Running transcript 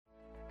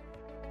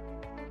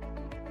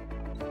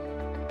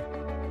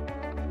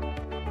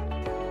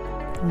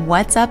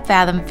What's up,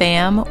 Fathom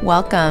fam?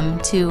 Welcome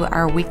to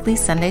our weekly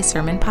Sunday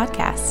sermon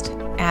podcast.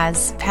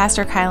 As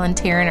Pastor Kyle and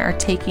Taryn are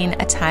taking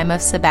a time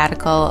of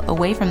sabbatical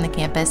away from the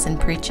campus and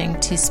preaching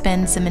to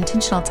spend some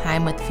intentional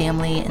time with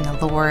family and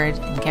the Lord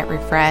and get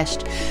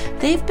refreshed,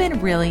 they've been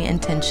really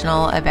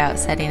intentional about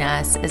setting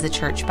us as a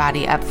church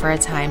body up for a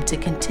time to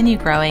continue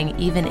growing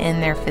even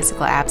in their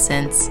physical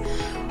absence.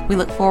 We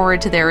look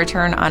forward to their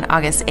return on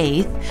August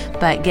 8th,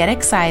 but get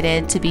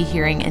excited to be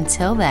hearing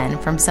until then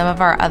from some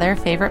of our other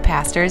favorite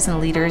pastors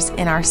and leaders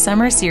in our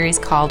summer series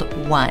called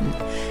One.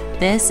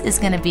 This is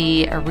going to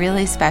be a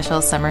really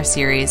special summer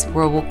series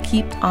where we'll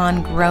keep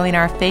on growing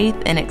our faith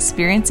and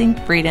experiencing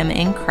freedom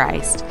in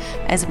Christ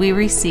as we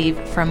receive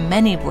from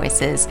many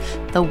voices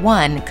the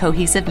one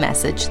cohesive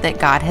message that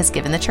God has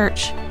given the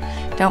church.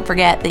 Don't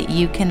forget that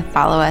you can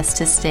follow us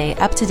to stay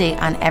up to date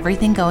on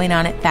everything going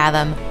on at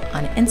Fathom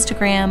on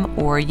Instagram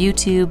or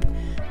YouTube,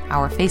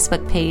 our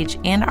Facebook page,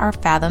 and our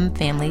Fathom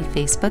Family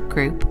Facebook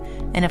group,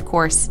 and of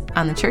course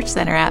on the Church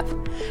Center app.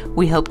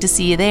 We hope to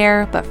see you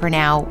there, but for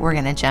now, we're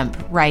going to jump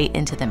right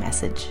into the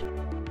message.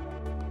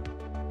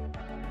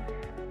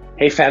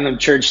 Hey, Fathom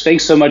Church,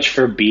 thanks so much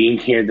for being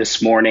here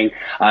this morning.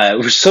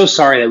 We're so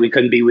sorry that we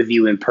couldn't be with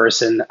you in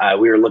person.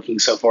 We were looking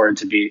so forward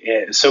to being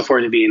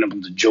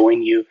able to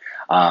join you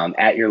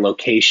at your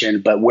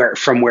location. But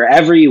from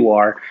wherever you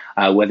are,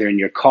 whether in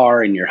your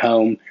car, in your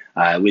home,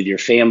 with your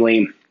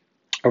family,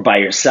 or by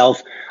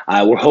yourself,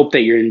 we hope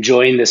that you're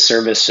enjoying this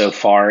service so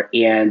far,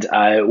 and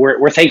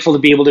we're thankful to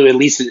be able to at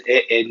least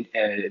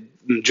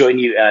join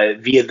you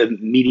via the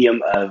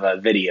medium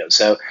of video.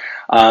 So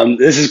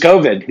this is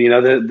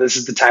COVID. This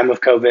is the time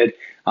of COVID.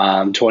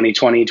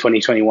 2020,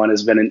 2021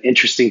 has been an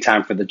interesting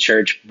time for the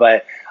church,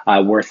 but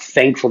we're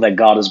thankful that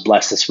God has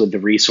blessed us with the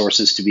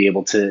resources to be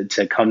able to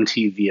come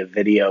to you via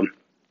video.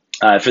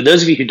 For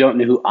those of you who don't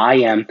know who I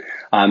am,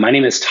 my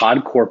name is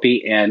Todd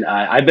Corpy, and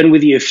I've been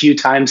with you a few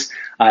times.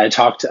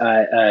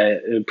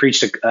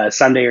 Preached a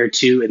Sunday or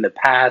two in the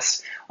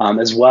past,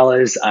 as well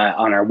as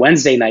on our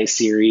Wednesday night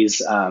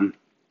series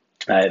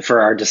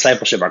for our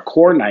discipleship, our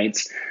core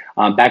nights.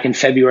 Back in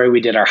February,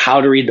 we did our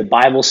How to Read the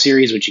Bible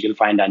series, which you can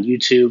find on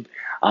YouTube,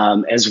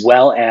 as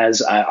well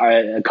as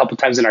a couple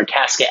times in our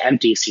Casket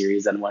Empty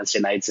series on Wednesday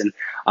nights. And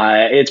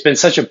it's been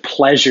such a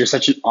pleasure,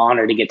 such an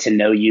honor to get to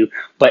know you.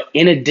 But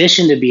in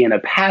addition to being a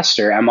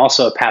pastor, I'm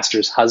also a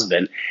pastor's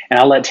husband. And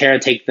I'll let Tara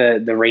take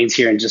the reins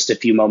here in just a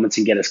few moments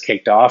and get us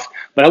kicked off.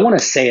 But I want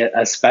to say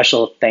a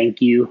special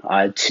thank you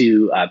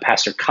to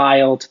Pastor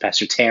Kyle, to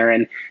Pastor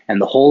Taryn,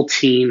 and the whole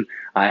team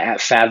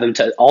at Fathom,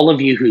 to all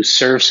of you who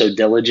serve so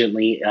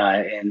diligently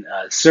in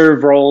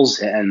serve roles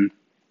and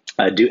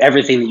do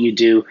everything that you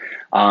do,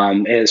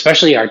 and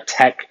especially our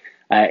tech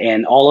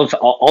and all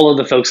of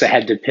the folks that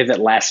had to pivot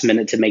last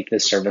minute to make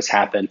this service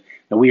happen.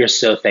 And we are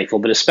so thankful,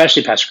 but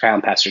especially Pastor Kyle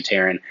and Pastor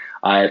Taryn.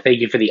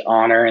 Thank you for the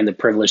honor and the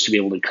privilege to be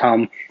able to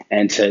come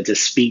and to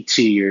speak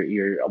to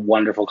your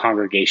wonderful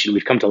congregation.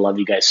 We've come to love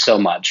you guys so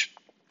much.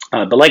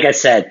 But like I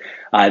said,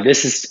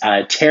 this is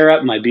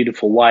Tara, my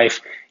beautiful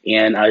wife,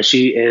 and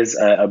she is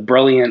a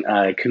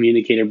brilliant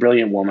communicator,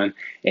 brilliant woman,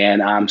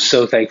 and I'm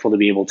so thankful to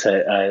be able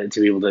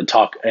to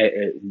talk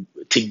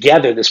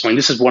together this morning.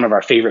 This is one of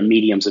our favorite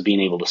mediums of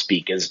being able to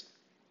speak, is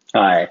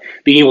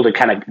being able to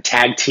kind of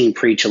tag team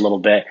preach a little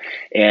bit,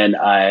 and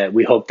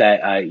we hope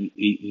that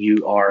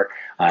you are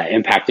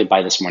impacted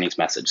by this morning's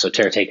message. So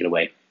Tara, take it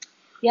away.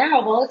 Yeah,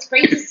 well, it's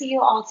great to see you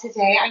all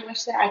today. I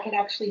wish that I could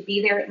actually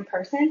be there in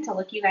person to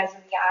look you guys in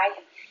the eye.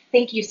 And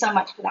thank you so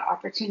much for the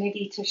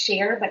opportunity to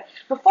share. But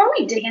before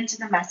we dig into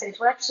the message,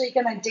 we're actually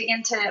going to dig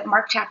into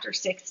Mark chapter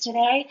 6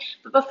 today.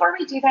 But before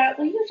we do that,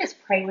 will you just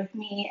pray with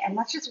me and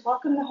let's just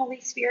welcome the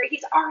Holy Spirit.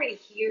 He's already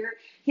here.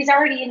 He's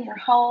already in your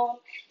home.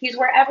 He's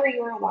wherever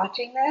you are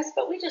watching this.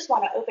 But we just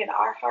want to open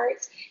our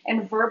hearts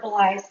and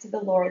verbalize to the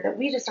Lord that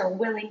we just are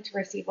willing to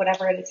receive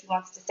whatever it is He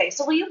wants to say.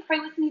 So will you pray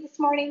with me this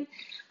morning?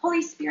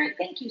 Holy Spirit,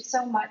 thank you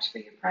so much for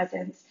your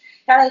presence.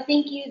 God, I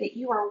thank you that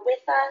you are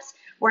with us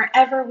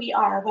wherever we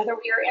are, whether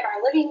we are in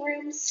our living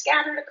rooms,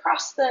 scattered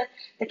across the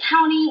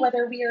county,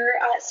 whether we are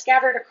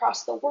scattered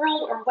across the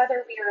world, or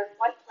whether we are in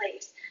one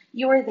place.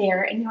 You are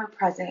there and you are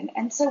present.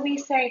 And so we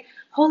say,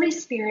 Holy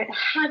Spirit,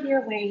 have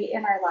your way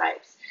in our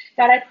lives.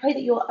 God, I pray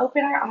that you will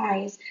open our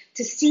eyes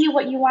to see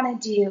what you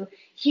want to do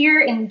here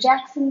in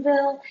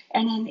Jacksonville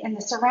and in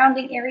the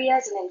surrounding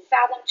areas and in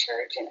Fathom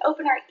Church, and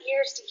open our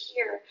ears to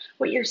hear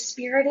what your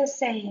Spirit is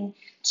saying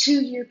to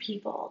your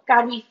people.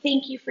 God, we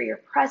thank you for your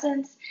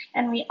presence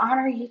and we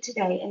honor you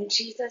today in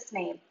Jesus'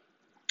 name.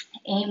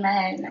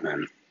 Amen.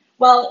 Amen.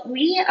 Well,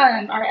 we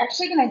are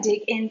actually going to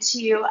dig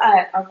into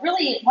a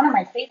really one of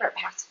my favorite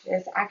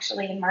passages,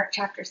 actually, in Mark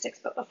chapter 6.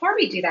 But before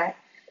we do that,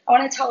 I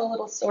want to tell a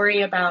little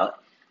story about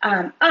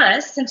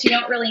us. Since you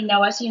don't really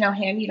know us, you know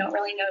him, you don't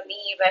really know me,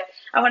 but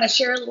I want to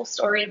share a little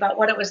story about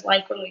what it was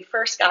like when we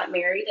first got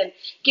married and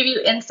give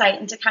you insight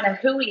into kind of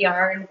who we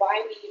are and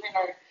why we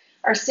even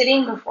are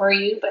sitting before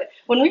you. But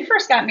when we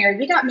first got married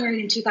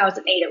in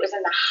 2008. It was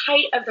in the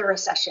height of the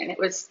recession. It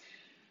was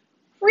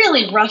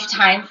really rough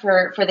time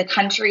for the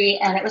country,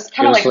 and it was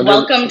kind of like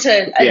welcome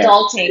to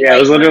adulting. Yeah, it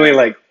was literally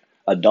like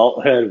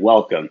adulthood,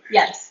 welcome.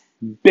 Yes.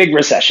 Big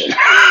recession.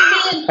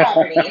 In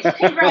poverty.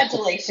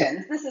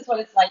 Congratulations. This is what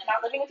it's like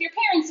not living with your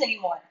parents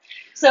anymore.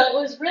 So it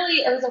was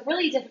a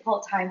really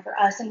difficult time for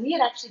us. And we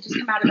had actually just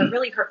come out of a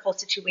really hurtful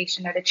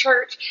situation at a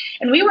church.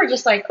 And we were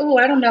just like, oh,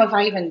 I don't know if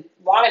I even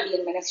want to be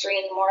in ministry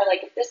anymore.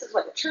 Like, if this is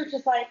what the church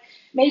is like,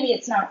 maybe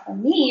it's not for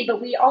me.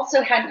 But we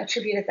also hadn't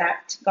attributed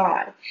that to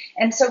God.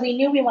 And so we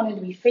knew we wanted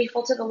to be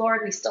faithful to the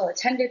Lord. We still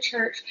attended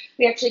church.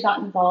 We actually got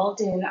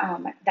involved in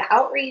the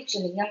outreach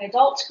and the young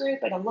adults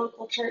group at a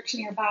local church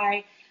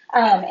nearby.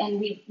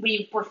 And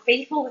we were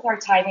faithful with our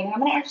tithing. And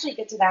I'm going to actually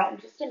get to that in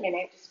just a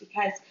minute, just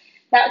because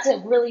that's a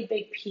really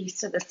big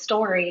piece of the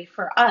story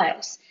for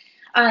us.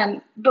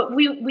 But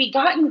we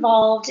got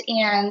involved,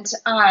 and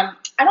I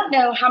don't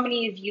know how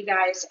many of you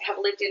guys have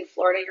lived in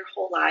Florida your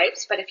whole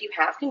lives, but if you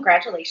have,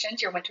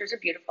 congratulations. Your winters are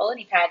beautiful, and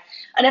you've had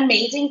an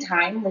amazing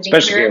time living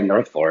Especially here in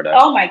North Florida.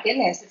 Oh my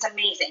goodness, it's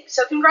amazing.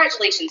 So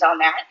congratulations on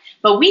that.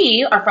 But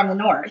we are from the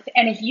North,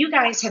 and if you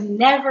guys have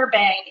never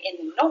been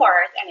in the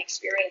North and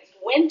experienced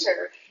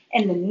winter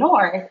in the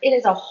North, it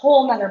is a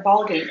whole nother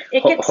ballgame.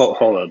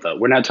 Hold on, though.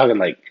 We're not talking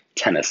like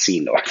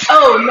Tennessee North.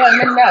 Oh,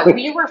 no.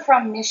 We were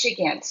from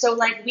Michigan. So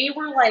we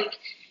were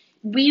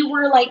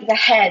like the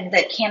head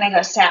that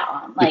Canada sat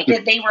on. Like,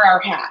 they were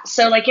our hat.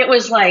 So it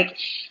was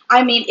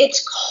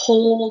it's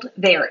cold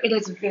there. It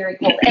is very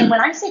cold. And when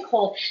I say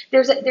cold,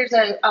 there's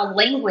a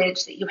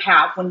language that you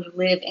have when you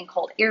live in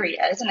cold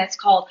areas, and it's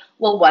called,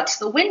 well, what's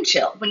the wind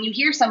chill? When you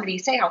hear somebody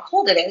say how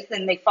cold it is,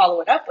 then they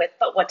follow it up with,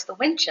 but what's the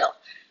wind chill?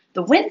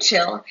 The wind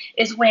chill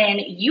is when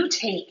you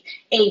take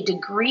a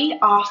degree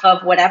off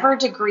of whatever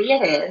degree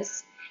it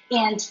is,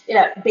 and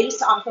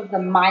based off of the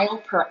mile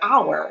per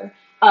hour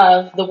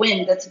of the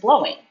wind that's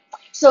blowing.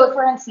 So,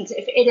 for instance,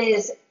 if it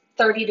is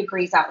 30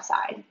 degrees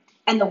outside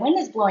and the wind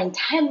is blowing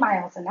 10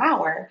 miles an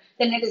hour,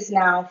 then it is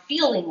now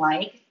feeling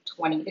like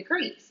 20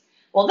 degrees.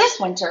 Well, this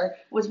winter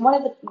was one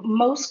of the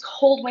most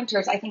cold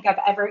winters I think I've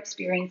ever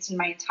experienced in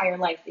my entire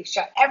life. They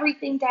shut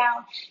everything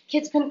down.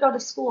 Kids couldn't go to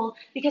school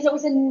because it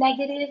was a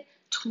negative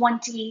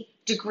 20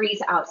 degrees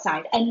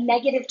outside, a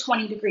negative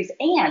 20 degrees.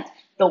 And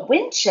the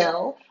wind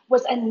chill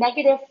was a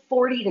negative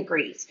 40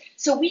 degrees.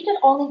 So we could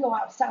only go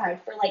outside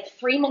for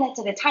 3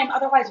 minutes at a time.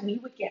 Otherwise, we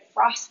would get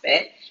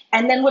frostbite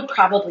and then would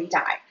probably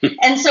die.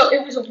 And so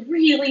it was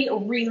really,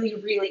 really,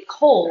 really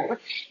cold.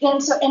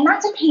 And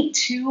not to paint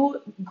too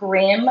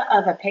grim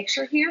of a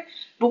picture here,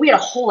 but we had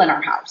a hole in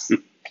our house.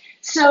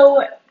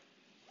 So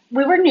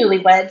we were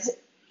newlyweds.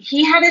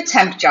 He had a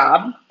temp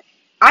job.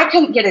 I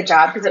couldn't get a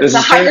job because it was the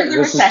height of the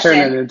recession. This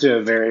is turning into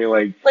a very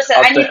listen,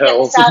 up I the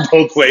hills in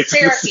both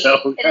places.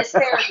 Therapy. It is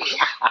therapy.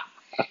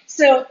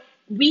 So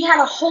we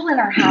had a hole in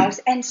our house,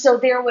 and so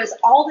there was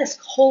all this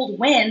cold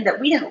wind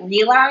that we didn't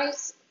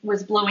realize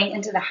was blowing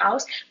into the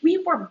house. We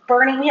were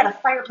burning. We had a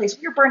fireplace.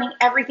 We were burning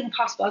everything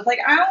possible. I was like,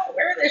 I don't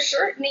wear this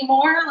shirt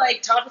anymore.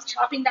 Todd was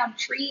chopping down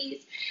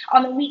trees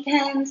on the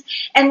weekends,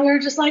 and we were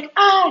just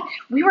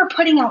we were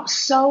putting out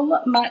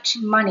so much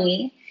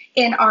money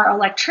in our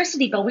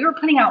electricity bill. We were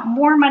putting out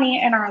more money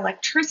in our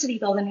electricity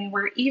bill than we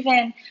were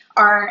even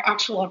our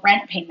actual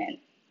rent payment,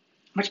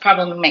 which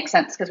probably makes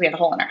sense because we had a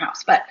hole in our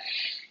house. But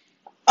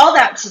all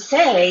that to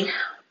say,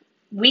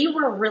 we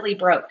were really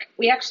broke.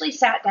 We actually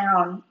sat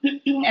down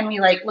and we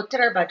looked at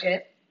our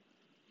budget,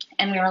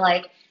 and we were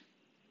like,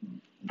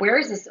 where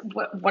is this?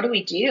 What do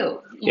we do?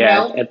 You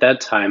know? At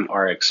that time,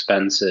 our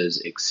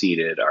expenses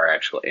exceeded our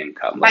actual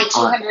income by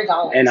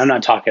 $200. And I'm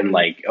not talking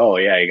oh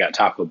yeah, you got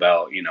Taco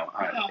Bell,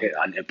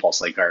 on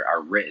impulse.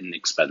 Our written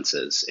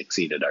expenses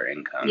exceeded our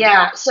income.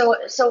 Yeah. So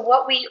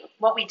what we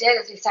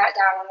did is we sat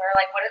down and we were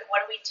like, what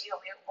do we do?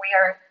 We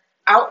are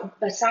out,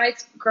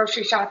 besides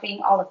grocery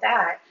shopping, all of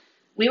that.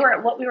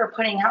 What we were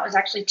putting out was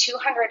actually $200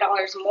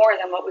 more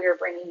than what we were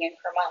bringing in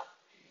per month.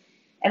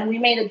 And we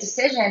made a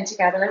decision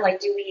together,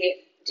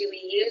 do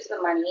we use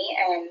the money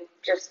and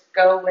just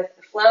go with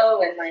the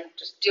flow and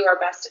just do our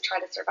best to try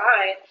to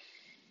survive?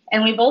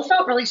 And we both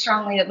felt really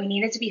strongly that we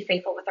needed to be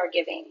faithful with our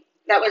giving.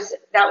 That was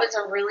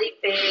a really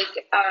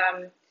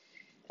big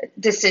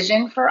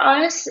decision for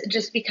us,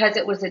 just because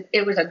it was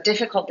a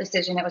difficult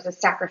decision. It was a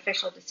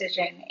sacrificial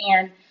decision.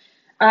 And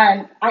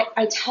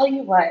I tell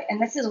you what,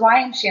 and this is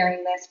why I'm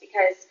sharing this,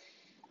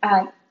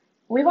 because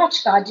we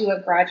watched God do a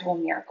gradual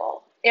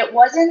miracle. It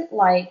wasn't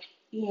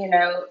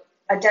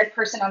a dead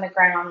person on the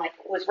ground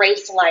was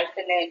raised to life,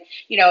 and then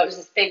it was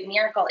this big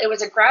miracle. It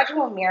was a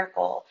gradual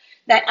miracle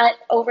that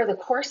over the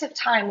course of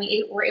time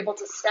we were able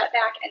to step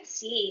back and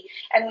see,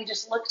 and we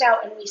just looked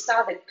out and we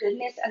saw the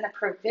goodness and the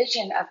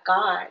provision of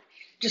God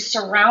just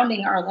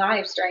surrounding our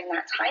lives during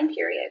that time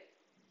period.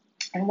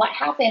 And what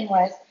happened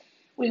was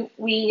we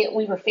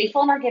were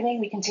faithful in our giving.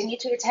 We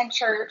continued to attend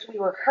church. We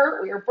were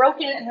hurt. We were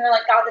broken, and we were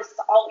like, God, this is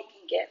all we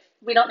can give.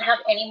 We don't have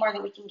any more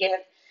that we can give.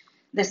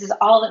 This is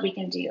all that we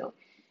can do.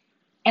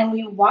 And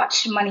we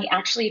watched money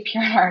actually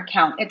appear in our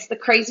account. It's the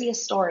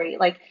craziest story.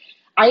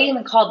 I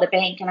even called the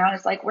bank and I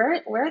was like,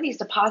 where are these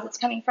deposits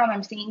coming from?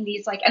 I'm seeing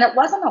these and it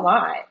wasn't a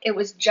lot. It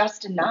was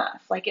just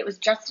enough. It was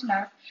just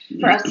enough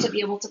for us to be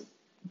able to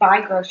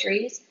buy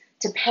groceries,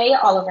 to pay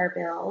all of our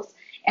bills,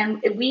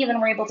 And we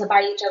even were able to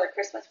buy each other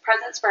Christmas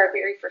presents for our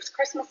very first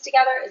Christmas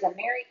together as a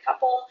married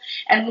couple.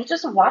 And we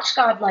just watched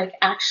God like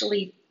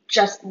actually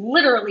just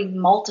literally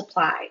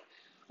multiply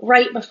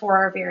right before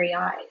our very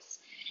eyes.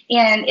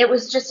 And it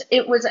was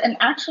an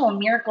actual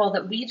miracle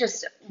that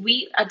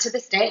to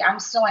this day, I'm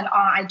still in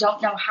awe. I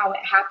don't know how it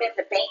happened.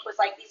 The bank was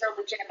like, these are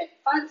legitimate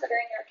funds that are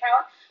in your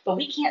account, but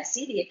we can't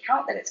see the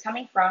account that it's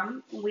coming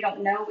from. We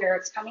don't know where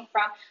it's coming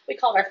from. We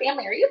called our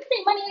family, are you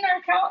putting money in our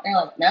account? And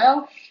they're like,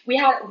 no. We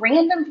had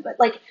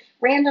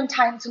random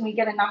times when we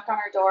get a knock on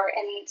our door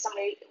and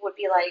somebody would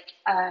be like,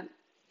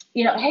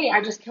 hey,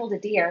 I just killed a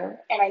deer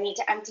and I need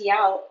to empty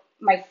out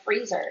my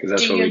freezer. Because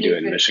that's what we do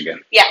in Michigan.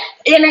 Yeah.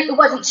 And it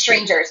wasn't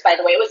strangers, by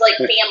the way. It was like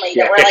family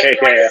that were like, we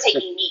weren't just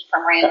taking meat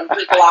from random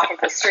people off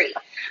of the street.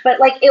 But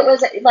like, it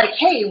was like,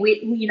 hey,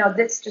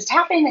 this just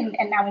happened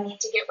and now we need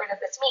to get rid of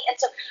this meat. And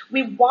so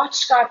we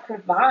watched God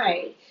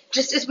provide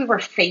just as we were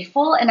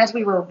faithful and as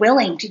we were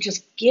willing to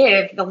just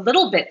give the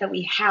little bit that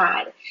we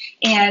had.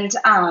 And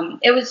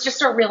it was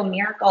just a real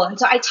miracle. And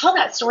so I tell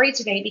that story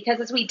today because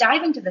as we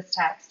dive into this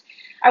text,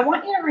 I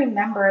want you to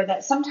remember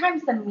that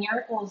sometimes the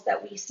miracles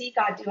that we see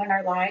God do in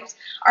our lives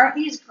aren't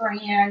these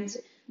grand,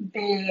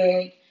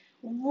 big,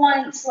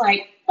 once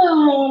like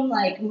boom,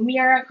 like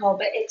miracle,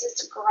 but it's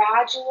just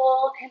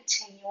gradual,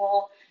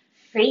 continual,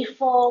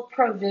 faithful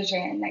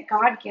provision that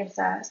God gives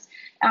us,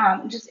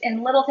 just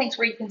in little things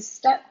where you can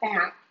step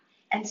back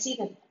and see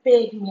the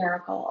big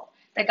miracle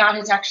that God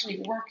has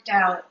actually worked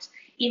out,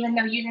 even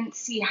though you didn't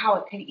see how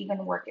it could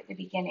even work at the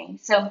beginning.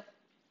 So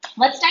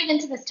let's dive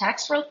into this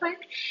text real quick,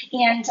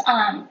 and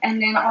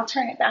then I'll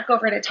turn it back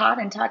over to Todd,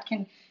 and Todd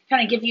can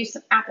kind of give you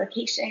some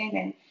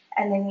application,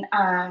 and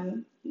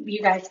then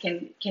you guys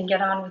can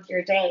get on with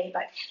your day.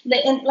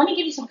 And let me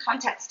give you some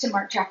context to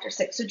Mark chapter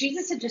 6. So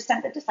Jesus had just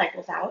sent the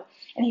disciples out,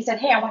 and he said,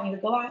 hey, I want you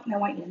to go out, and I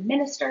want you to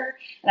minister,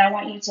 and I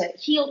want you to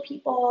heal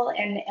people,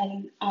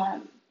 and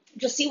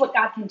just see what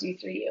God can do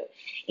through you.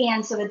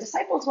 And so the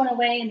disciples went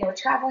away, and they were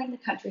traveling the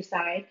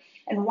countryside.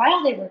 And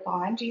while they were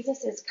gone,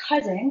 Jesus'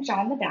 cousin,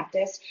 John the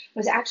Baptist,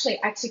 was actually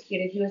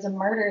executed. He was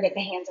murdered at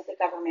the hands of the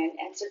government.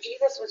 And so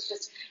Jesus was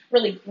just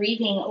really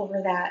grieving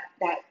over that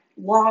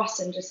loss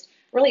and just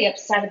really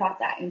upset about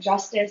that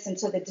injustice. And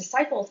so the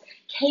disciples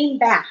came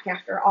back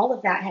after all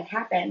of that had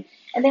happened.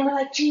 And they were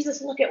like,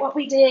 Jesus, look at what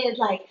we did.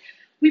 Like,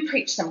 we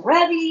preached some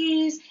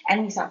revies,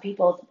 and we saw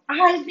people's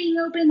eyes being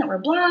opened that were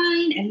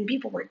blind, and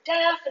people were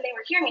deaf, and they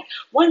were hearing.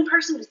 One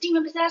person was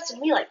demon possessed, and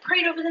we like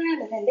prayed over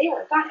them, and then they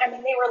were gone. I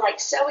mean, they were like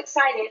so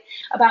excited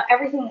about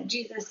everything that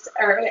Jesus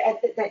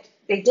that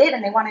they did,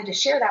 and they wanted to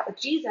share that with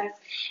Jesus.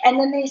 And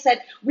then they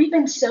said, "We've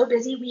been so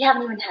busy, we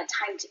haven't even had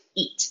time to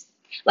eat.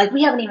 Like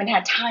we haven't even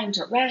had time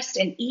to rest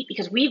and eat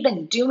because we've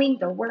been doing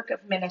the work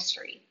of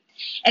ministry."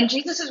 And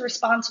Jesus'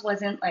 response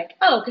wasn't like,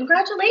 oh,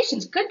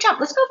 congratulations, good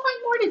job, let's go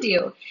find more to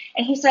do.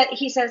 And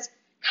he says,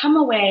 come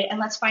away and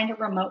let's find a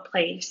remote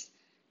place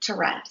to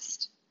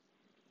rest.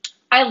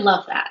 I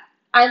love that.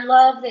 I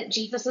love that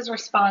Jesus'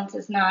 response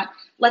is not,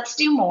 let's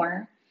do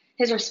more.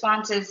 His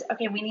response is,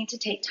 okay, we need to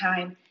take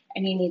time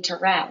and you need to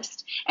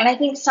rest. And I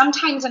think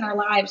sometimes in our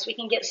lives, we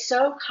can get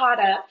so caught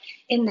up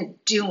in the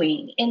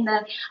doing,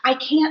 I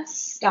can't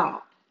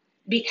stop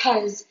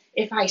because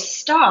if I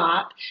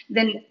stop,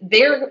 then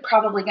they're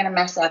probably going to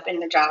mess up in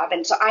the job.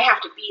 And so I have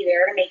to be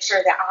there to make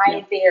sure that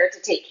I'm there to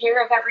take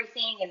care of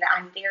everything and that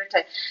I'm there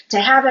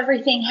to have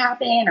everything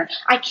happen. Or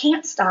I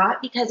can't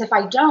stop because if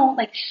I don't,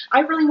 like,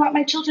 I really want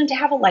my children to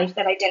have a life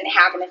that I didn't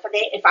have. And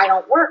if I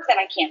don't work, then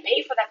I can't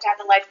pay for them to have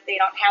the life that they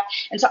don't have.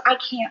 And so I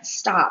can't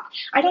stop.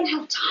 I don't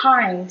have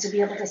time to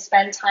be able to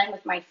spend time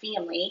with my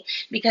family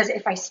because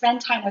if I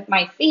spend time with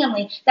my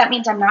family, that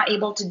means I'm not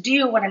able to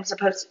do what I'm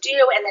supposed to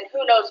do. And then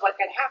who knows what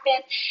could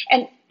happen.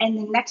 And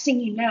the next thing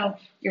you know,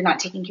 you're not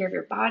taking care of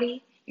your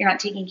body, you're not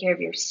taking care of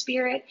your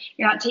spirit,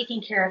 you're not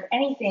taking care of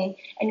anything,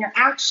 and you're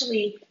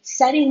actually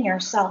setting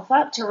yourself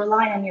up to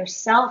rely on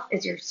yourself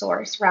as your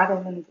source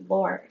rather than the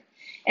Lord.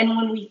 And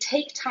when we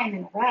take time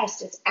and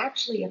rest, it's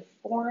actually a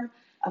form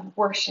of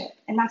worship.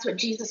 And that's what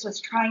Jesus was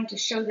trying to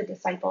show the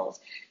disciples,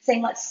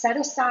 saying, let's set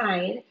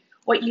aside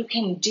what you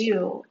can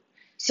do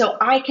so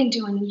I can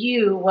do in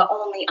you what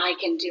only I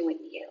can do in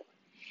you.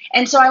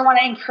 And so I want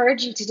to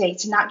encourage you today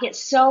to not get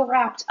so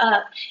wrapped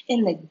up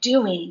in the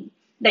doing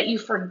that you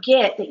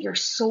forget that your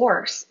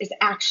source is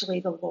actually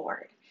the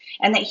Lord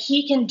and that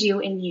he can do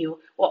in you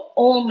what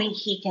only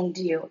he can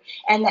do.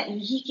 And that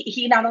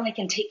he not only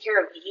can take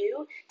care of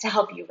you to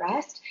help you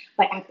rest,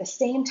 but at the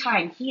same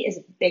time, he is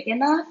big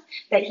enough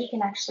that he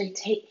can actually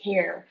take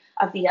care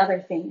of the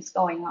other things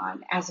going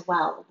on as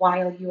well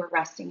while you are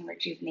resting and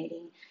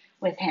rejuvenating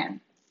with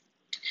him.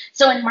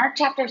 So in Mark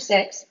chapter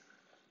 6,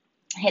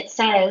 it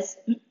says,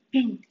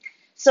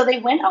 so they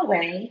went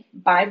away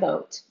by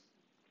boat,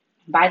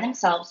 by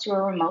themselves to a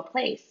remote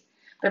place.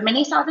 But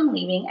many saw them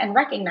leaving and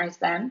recognized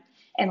them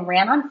and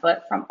ran on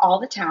foot from all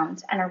the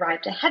towns and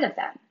arrived ahead of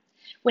them.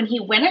 When he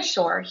went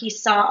ashore, he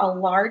saw a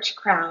large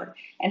crowd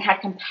and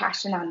had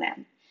compassion on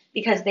them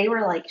because they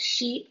were like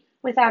sheep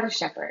without a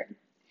shepherd.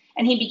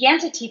 And he began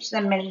to teach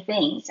them many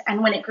things.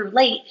 And when it grew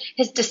late,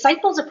 his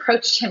disciples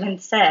approached him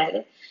and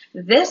said,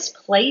 "This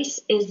place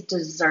is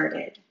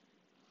deserted,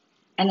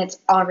 and it's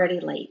already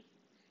late.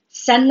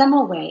 Send them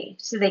away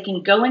so they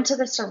can go into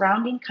the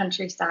surrounding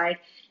countryside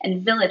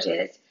and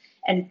villages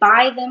and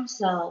buy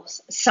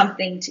themselves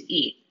something to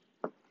eat."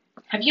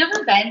 Have you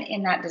ever been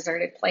in that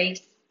deserted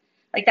place?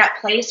 Like that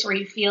place where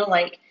you feel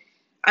like,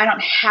 I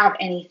don't have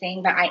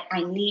anything, but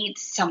I need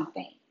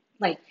something.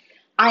 Like,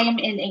 I am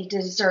in a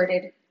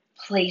deserted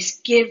place.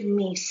 Give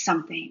me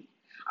something.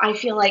 I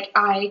feel like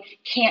I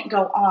can't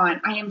go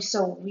on. I am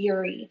so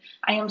weary.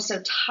 I am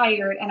so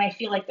tired, and I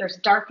feel like there's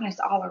darkness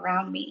all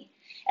around me.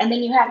 And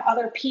then you have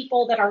other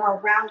people that are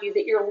around you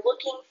that you're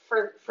looking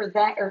for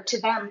that, or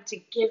to them to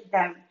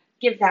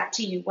give that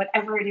to you,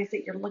 whatever it is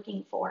that you're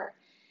looking for.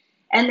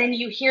 And then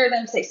you hear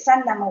them say,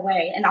 "Send them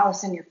away," and all of a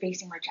sudden you're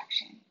facing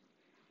rejection.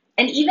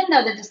 And even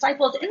though the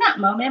disciples in that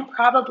moment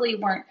probably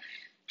weren't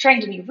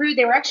trying to be rude,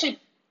 they were actually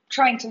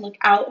trying to look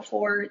out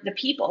for the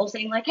people,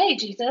 saying like, "Hey,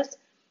 Jesus,"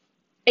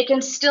 it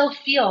can still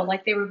feel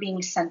like they were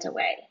being sent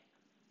away.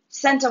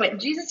 Sent away.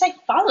 "Jesus, I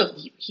followed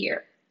you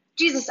here.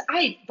 Jesus,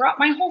 I brought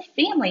my whole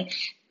family."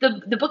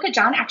 The book of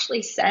John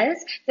actually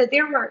says that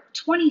there were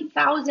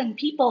 20,000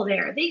 people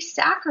there. They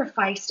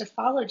sacrificed to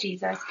follow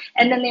Jesus,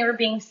 and then they were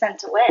being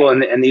sent away. Well,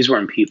 and these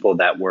weren't people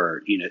that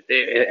were,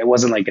 it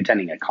wasn't like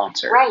attending a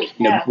concert. Right.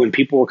 Yeah. When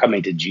people were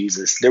coming to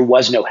Jesus, there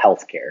was no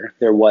health care.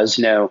 There was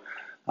no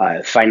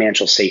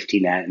financial safety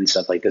net and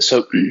stuff like this.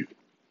 So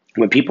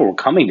when people were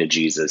coming to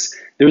Jesus,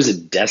 there was a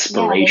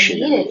desperation.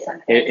 Yeah, they needed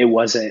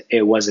something.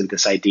 It wasn't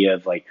this idea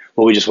of like,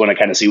 well, we just want to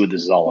kind of see what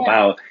this is all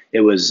about. It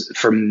was,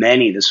 for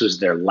many, this was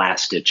their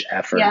last ditch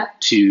effort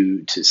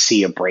to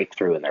see a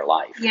breakthrough in their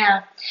life.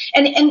 Yeah.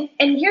 And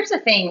here's the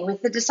thing,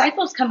 with the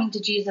disciples coming to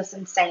Jesus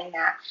and saying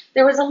that,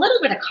 there was a little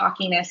bit of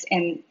cockiness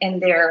in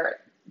their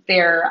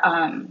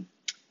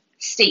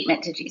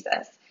statement to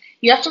Jesus.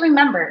 You have to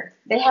remember,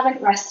 they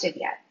haven't rested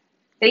yet.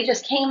 They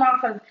just came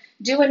off of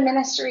doing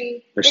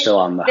ministry. They're still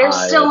on the high. They're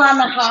still on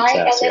the high.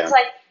 Success, and it's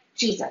like,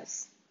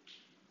 "Jesus,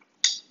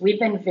 we've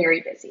been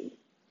very busy.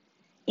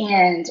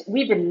 And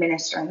we've been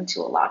ministering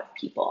to a lot of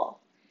people.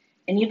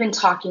 And you've been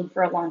talking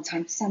for a long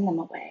time. Send them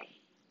away.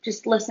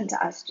 Just listen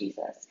to us,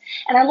 Jesus."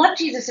 And I love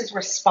Jesus's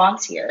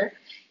response here.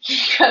 He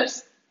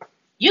goes,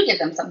 "You give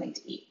them something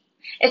to eat."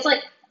 It's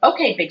like,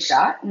 okay, big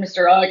shot,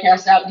 Mr.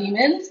 Cast out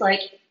demons.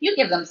 Like, you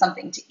give them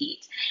something to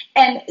eat.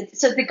 And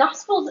so the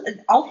Gospels,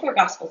 all four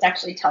Gospels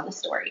actually tell the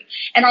story.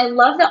 And I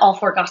love that all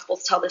four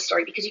Gospels tell the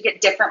story because you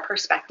get different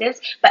perspectives.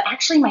 But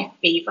actually my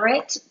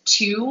favorite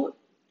two,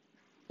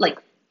 like,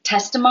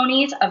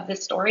 testimonies of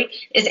this story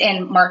is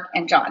in Mark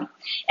and John.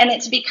 And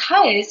it's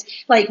because,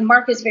 like,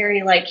 Mark is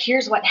very like,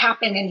 here's what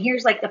happened and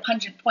here's like the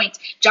pungent points.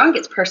 John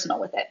gets personal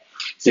with it.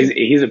 So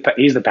he's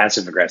the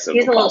passive aggressive.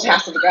 He's a little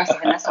passive aggressive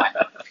in this one.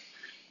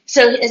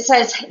 So it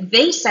says,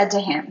 "They said to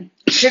him,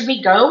 'Should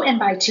we go and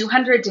buy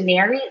 200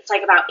 denarii?'" It's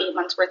like about 8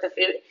 months worth of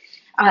food,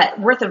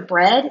 worth of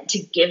bread, "to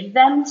give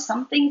them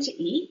something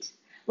to eat?"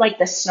 Like,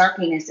 the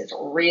snarkiness is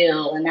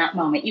real in that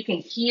moment. You can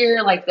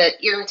hear like the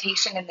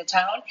irritation in the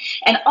tone.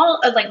 And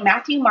all like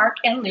Matthew, Mark,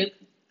 and Luke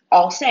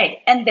all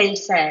say, "And they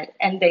said,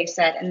 and they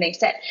said, and they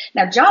said."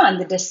 Now, John,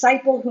 the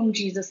disciple whom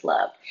Jesus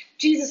loved,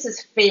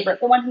 Jesus's favorite,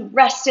 the one who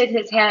rested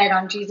his head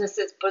on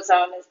Jesus's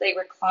bosom as they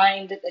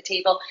reclined at the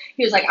table,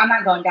 he was like, "I'm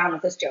not going down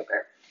with this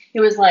joker."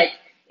 He was like,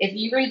 if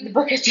you read the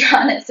book of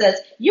John, it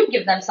says, "You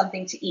give them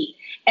something to eat."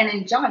 And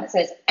in John, it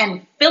says,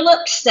 "And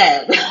Philip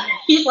said,"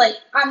 he's like,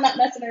 "I'm not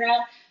messing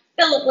around.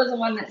 Philip was the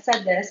one that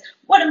said this.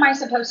 What am I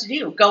supposed to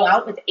do? Go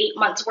out with 8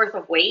 months worth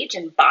of wage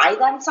and buy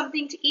them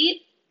something to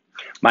eat?"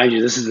 Mind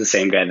you, this is the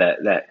same guy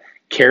that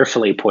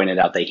carefully pointed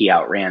out that he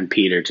outran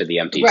Peter to the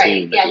empty tomb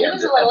at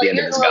the end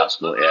of his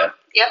gospel. Yeah.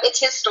 Yep, it's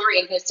his story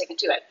and he's sticking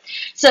to it.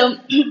 So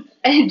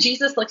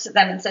Jesus looks at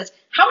them and says,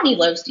 "How many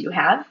loaves do you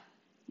have?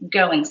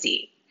 Go and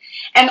see."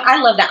 And I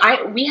love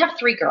that. We have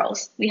 3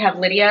 girls. We have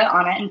Lydia,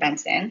 Anna, and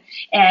Benson.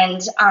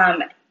 And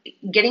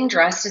getting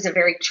dressed is a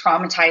very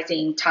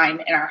traumatizing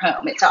time in our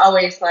home. It's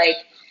always like,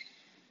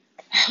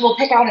 we'll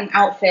pick out an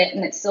outfit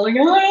and it's still like,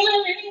 "Oh, I don't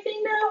have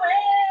anything to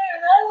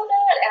wear. I don't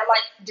know it." And I'm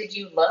like, "Did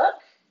you look?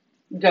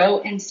 Go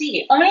and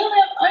see." "I don't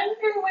have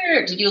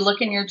underwear." "Did you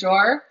look in your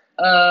drawer?"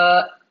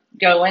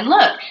 Go and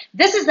look.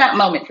 This is that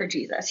moment for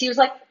Jesus. He was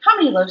like, "How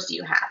many loaves do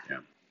you have?" Yeah.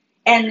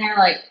 And they're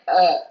like,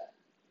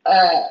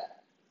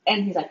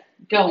 and he's like,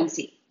 "Go and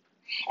see."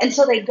 And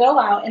so they go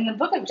out, and the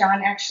book of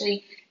John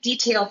actually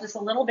details this a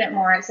little bit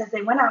more. It says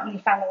they went out and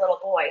they found a little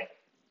boy.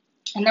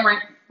 And there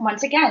were,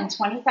 once again,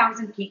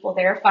 20,000 people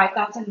there,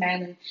 5,000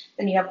 men, and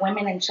then you have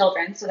women and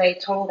children. So they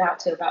totaled out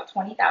to about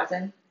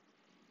 20,000.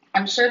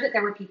 I'm sure that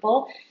there were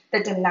people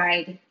that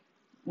denied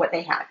what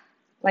they had.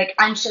 Like,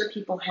 I'm sure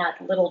people had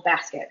little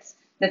baskets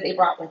that they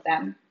brought with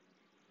them,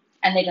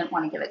 and they didn't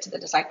want to give it to the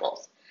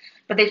disciples.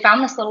 But they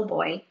found this little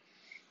boy,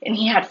 and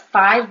he had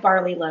 5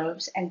 barley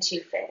loaves and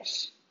 2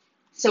 fish.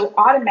 So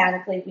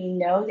automatically we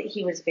know that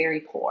he was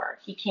very poor.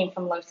 He came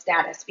from low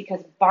status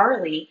because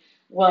barley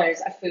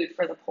was a food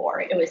for the poor.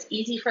 It was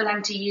easy for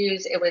them to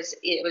use. It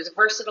was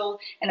versatile,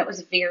 and it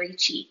was very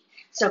cheap.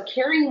 So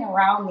carrying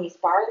around these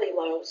barley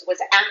loaves was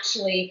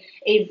actually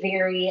a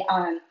very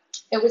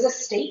it was a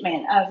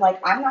statement of like,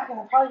 I'm not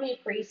going to probably be a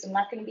priest. I'm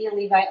not going to be a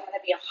Levite. I'm going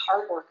to be a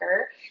hard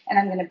worker, and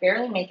I'm going to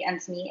barely make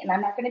ends meet, and I'm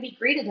not going to be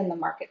greeted in the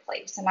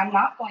marketplace, and I'm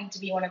not going to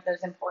be one of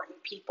those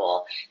important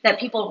people that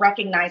people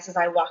recognize as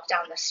I walk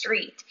down the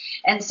street.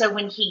 And so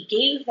when he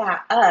gave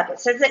that up, it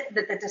says that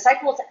the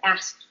disciples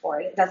asked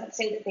for it. It doesn't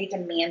say that they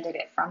demanded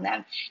it from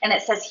them. And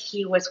it says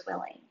he was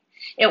willing.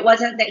 It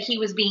wasn't that he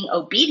was being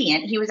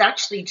obedient. He was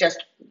actually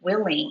just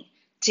willing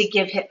to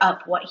give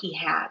up what he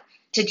had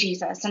to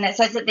Jesus. And it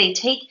says that they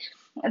take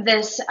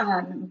this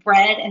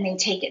bread and they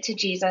take it to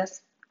Jesus,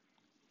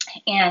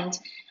 and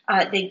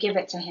they give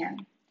it to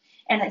him.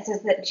 And it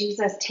says that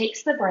Jesus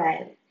takes the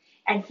bread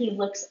and he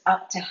looks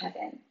up to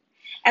heaven.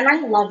 And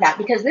I love that,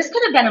 because this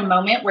could have been a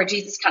moment where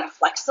Jesus kind of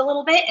flexed a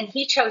little bit, and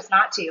he chose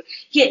not to.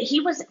 He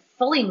was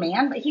fully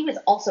man, but he was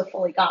also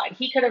fully God.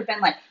 He could have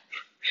been like,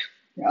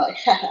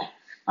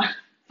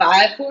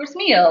 5-course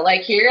meal,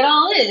 like here it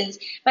all is.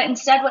 But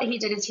instead what he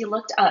did is he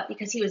looked up,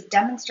 because he was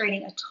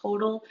demonstrating a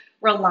total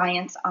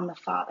reliance on the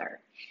Father.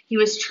 He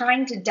was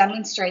trying to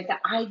demonstrate that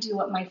I do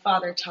what my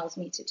Father tells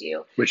me to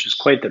do. Which is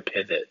quite the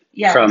pivot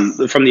Yes.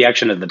 from the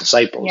action of the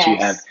disciples. Yes.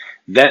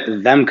 You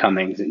have them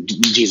coming,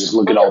 Jesus,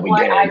 look at all we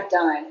what did. I've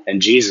done.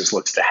 And Jesus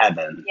looks to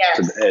heaven,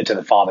 Yes. to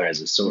the Father as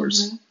his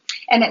source. Mm-hmm.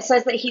 And it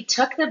says that he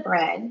took the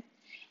bread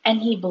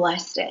and he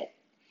blessed it,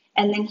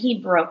 and then he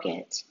broke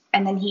it,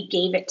 and then he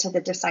gave it to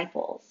the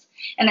disciples.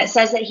 And it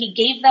says that he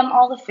gave them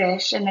all the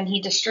fish, and then he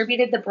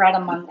distributed the bread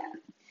among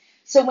them.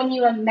 So when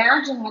you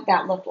imagine what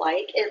that looked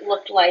like, it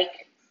looked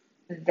like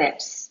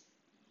this.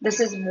 This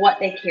is what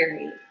they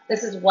carried.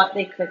 This is what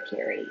they could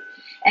carry.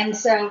 And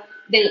so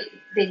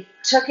they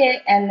took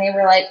it, and they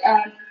were like,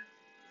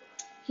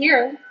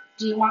 here,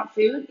 do you want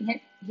food?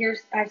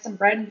 I have some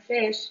bread and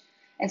fish.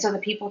 And so the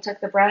people took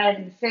the bread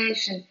and the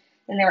fish, and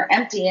then they were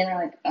empty, and they're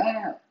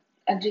like,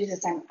 and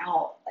Jesus, I'm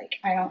out. Like,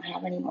 I don't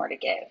have any more to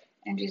give.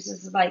 And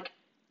Jesus is like,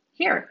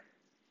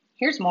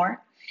 here's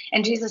more.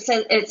 And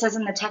it says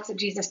in the text that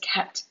Jesus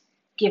kept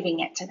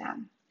giving it to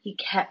them. He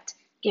kept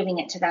giving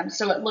it to them.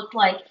 So it looked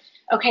like,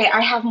 okay,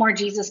 I have more.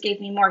 Jesus gave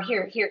me more.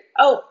 Here.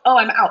 Oh,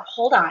 I'm out.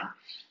 Hold on.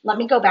 Let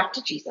me go back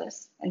to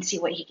Jesus and see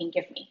what he can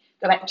give me.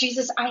 Go back.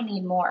 Jesus, I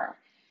need more.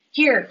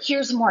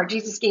 Here's more.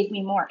 Jesus gave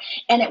me more.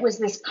 And it was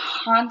this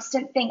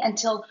constant thing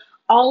until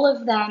all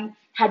of them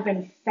had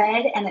been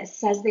fed, and it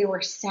says they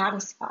were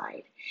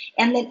satisfied.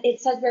 And then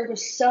it says there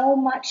was so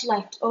much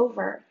left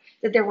over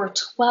that there were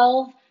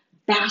 12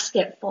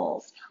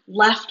 basketfuls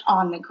left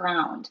on the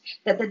ground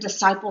that the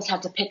disciples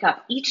had to pick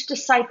up. Each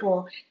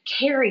disciple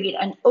carried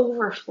an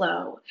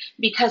overflow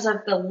because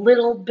of the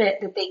little bit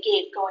that they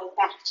gave, going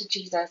back to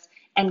Jesus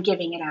and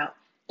giving it out.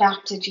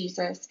 Back to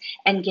Jesus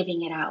and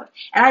giving it out.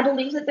 And I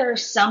believe that there are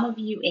some of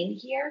you in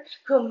here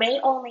who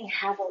may only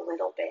have a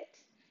little bit.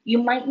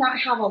 You might not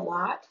have a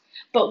lot,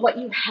 but what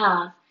you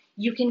have,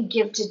 you can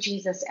give to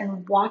Jesus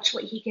and watch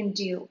what he can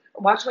do.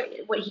 Watch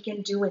what he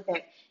can do with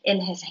it in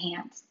his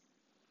hands.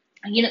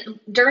 You know,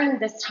 during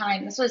this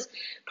time, this was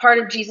part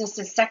of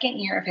Jesus' second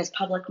year of his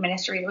public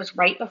ministry. It was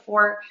right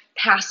before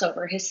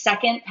Passover, his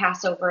second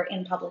Passover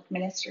in public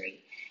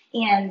ministry.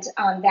 And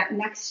that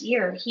next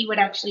year, he would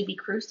actually be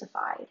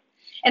crucified.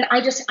 And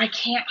I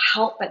can't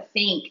help but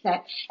think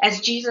that as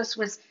Jesus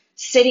was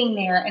sitting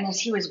there, and as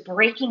he was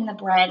breaking the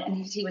bread,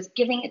 and as he was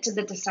giving it to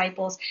the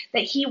disciples,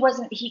 that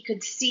he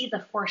could see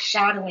the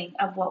foreshadowing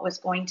of what was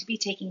going to be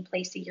taking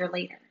place a year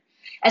later.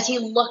 As he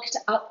looked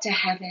up to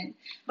heaven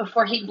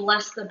before he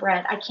blessed the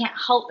bread, I can't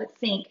help but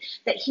think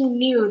that he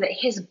knew that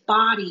his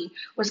body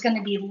was going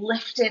to be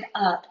lifted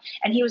up,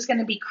 and he was going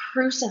to be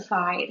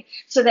crucified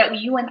so that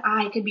you and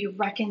I could be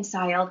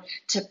reconciled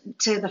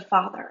to the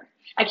Father.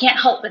 I can't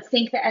help but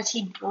think that as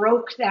he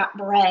broke that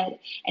bread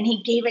and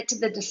he gave it to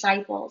the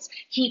disciples,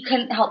 he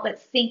couldn't help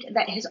but think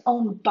that his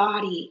own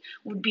body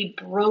would be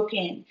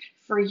broken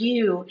for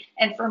you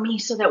and for me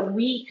so that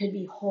we could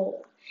be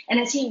whole. And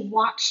as he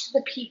watched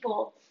the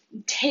people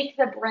take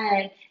the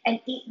bread and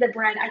eat the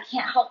bread, I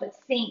can't help but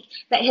think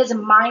that his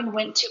mind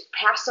went to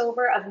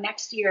Passover of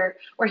next year,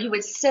 where he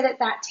would sit at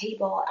that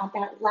table at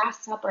that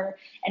Last Supper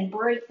and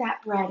break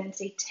that bread and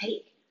say,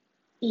 take,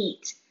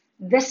 eat.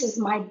 This is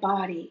my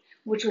body,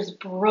 which was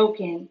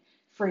broken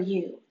for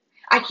you.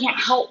 I can't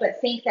help but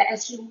think that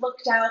as he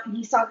looked out and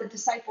he saw the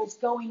disciples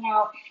going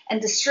out and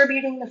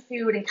distributing the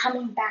food and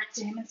coming back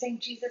to him and saying,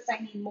 Jesus,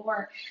 I need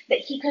more, that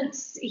he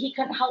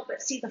couldn't help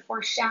but see the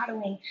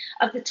foreshadowing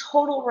of the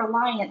total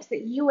reliance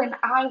that you and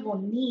I will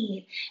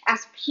need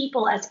as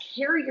people, as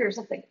carriers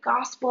of the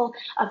gospel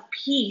of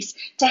peace,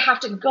 to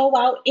have to go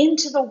out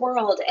into the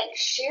world and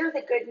share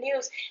the good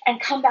news and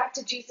come back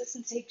to Jesus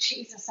and say,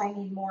 Jesus, I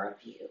need more of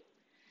you.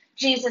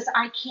 Jesus,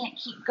 I can't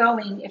keep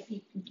going if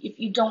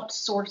you don't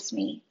source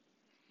me.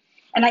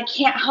 And I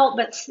can't help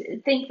but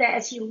think that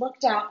as he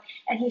looked out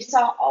and he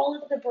saw all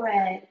of the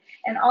bread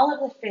and all of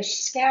the fish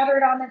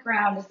scattered on the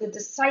ground as the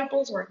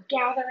disciples were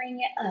gathering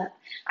it up,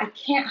 I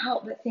can't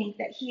help but think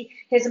that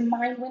his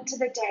mind went to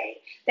the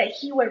day that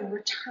he would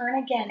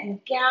return again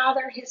and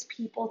gather his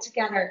people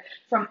together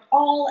from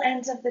all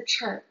ends of the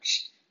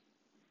church,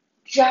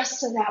 just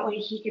so that way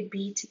he could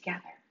be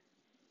together.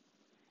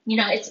 You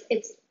know,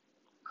 it's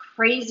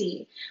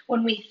crazy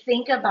when we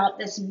think about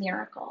this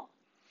miracle,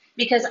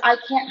 because I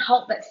can't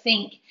help but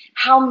think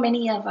how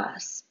many of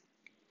us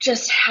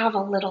just have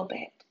a little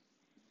bit,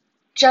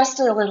 just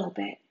a little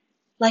bit.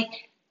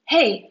 Like,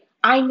 hey,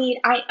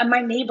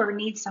 my neighbor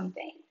needs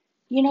something.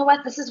 You know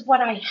what? This is what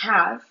I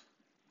have.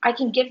 I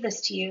can give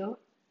this to you.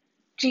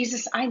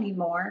 Jesus, I need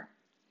more.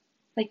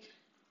 Like,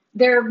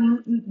 there are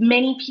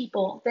many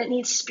people that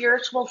need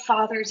spiritual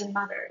fathers and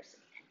mothers.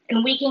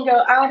 And we can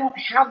go, I don't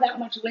have that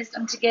much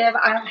wisdom to give.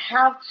 I don't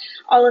have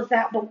all of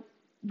that. But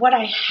what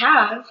I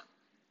have,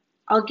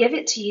 I'll give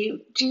it to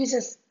you.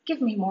 Jesus,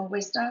 give me more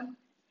wisdom.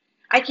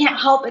 I can't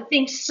help but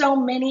think so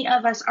many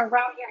of us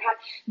around here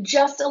have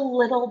just a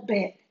little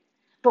bit.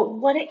 But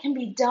what it can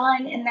be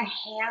done in the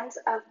hands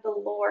of the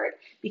Lord,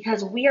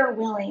 because we are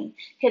willing,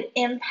 could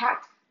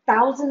impact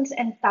thousands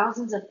and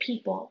thousands of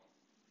people.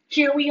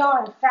 Here we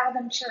are,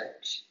 Fathom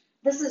Church.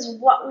 This is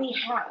what we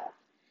have.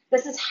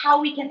 This is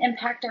how we can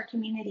impact our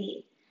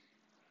community.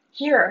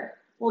 Here,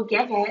 we'll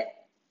give it.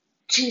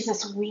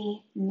 Jesus,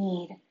 we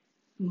need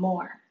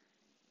more.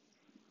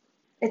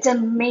 It's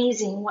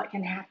amazing what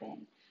can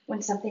happen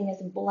when something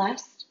is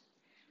blessed,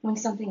 when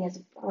something is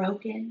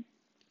broken,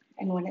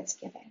 and when it's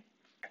given.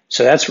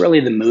 So that's really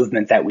the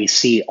movement that we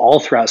see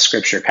all throughout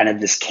Scripture, kind of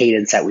this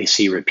cadence that we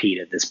see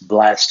repeated, this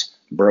blessed,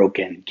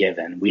 broken,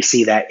 given. We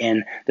see that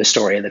in the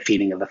story of the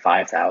feeding of the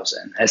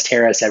 5,000. As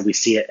Tara said, we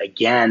see it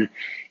again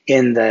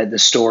in the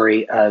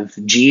story of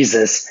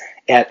Jesus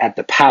at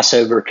the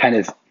Passover, kind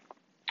of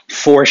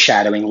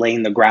foreshadowing,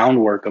 laying the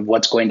groundwork of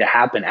what's going to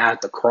happen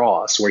at the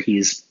cross, where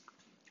he's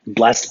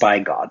blessed by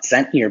God,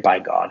 sent here by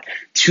God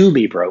to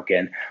be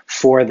broken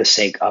for the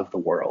sake of the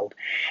world.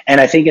 And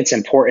I think it's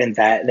important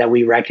that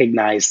we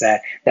recognize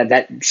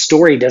that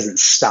story doesn't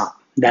stop,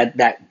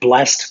 that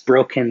blessed,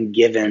 broken,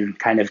 given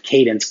kind of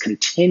cadence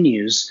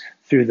continues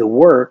through the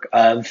work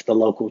of the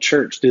local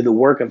church, through the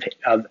work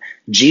of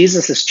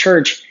Jesus's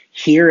church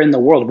here in the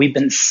world. We've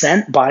been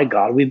sent by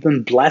God. We've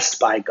been blessed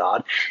by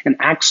God. And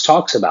Acts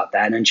talks about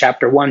that. And in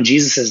chapter 1,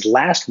 Jesus'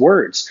 last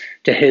words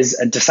to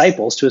his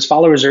disciples, to his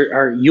followers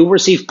are, you'll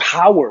receive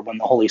power when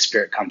the Holy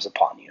Spirit comes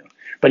upon you.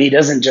 But he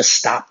doesn't just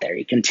stop there.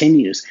 He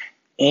continues,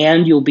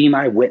 and you'll be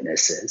my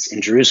witnesses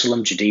in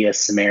Jerusalem, Judea,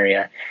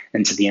 Samaria,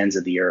 and to the ends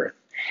of the earth.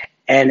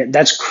 And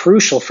that's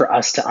crucial for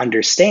us to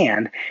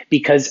understand,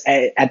 because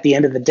at the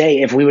end of the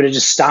day, if we would have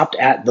just stopped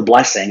at the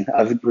blessing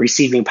of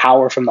receiving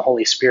power from the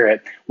Holy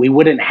Spirit, we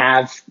wouldn't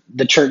have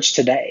the church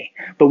today.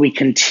 But we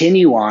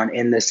continue on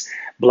in this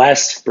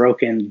blessed,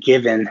 broken,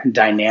 given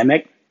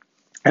dynamic.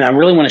 And I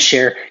really want to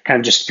share kind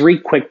of just 3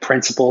 quick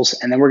principles,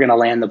 and then we're going to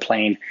land the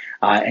plane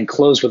and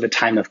close with a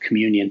time of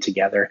communion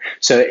together.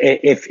 So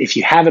if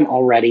you haven't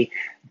already,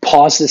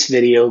 pause this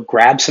video,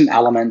 grab some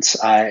elements,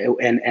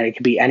 and it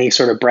could be any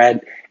sort of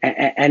bread,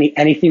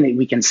 anything that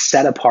we can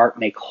set apart,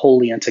 make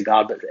holy unto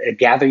God, but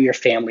gather your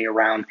family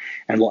around,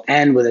 and we'll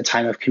end with a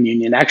time of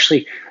communion,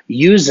 actually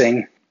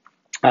using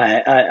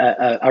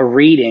a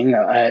reading,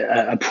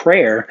 a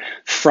prayer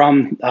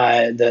from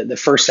the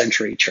first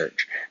century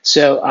church.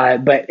 So,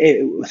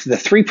 the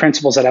 3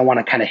 principles that I want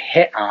to kind of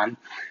hit on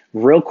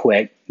real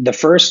quick. The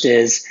first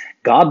is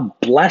God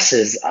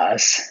blesses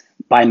us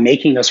by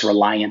making us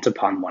reliant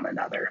upon one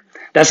another.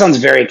 That sounds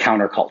very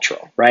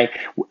countercultural, right?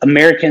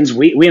 Americans,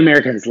 we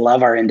Americans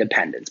love our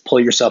independence. Pull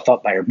yourself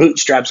up by your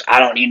bootstraps. I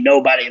don't need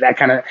nobody, that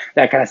kind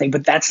of thing.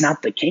 But that's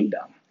not the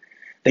kingdom.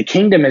 The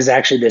kingdom is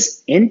actually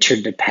this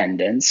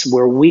interdependence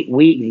where we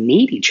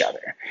need each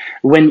other.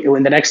 When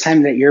the next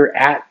time that you're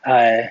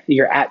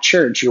at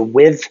church, you're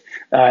with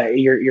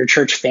your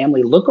church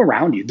family, look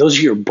around you. Those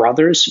are your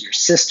brothers, your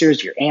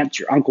sisters, your aunts,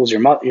 your uncles,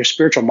 your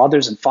spiritual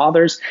mothers and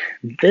fathers.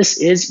 This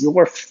is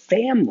your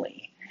family.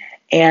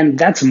 And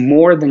that's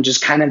more than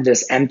just kind of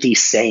this empty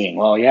saying,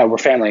 well, yeah, we're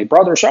family,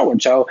 brother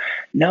so-and-so.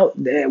 No,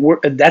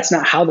 that's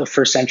not how the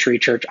first century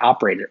church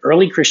operated.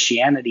 Early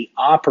Christianity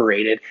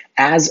operated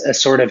as a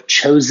sort of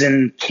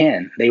chosen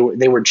kin. They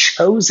were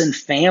chosen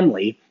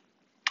family.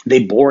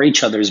 They bore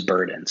each other's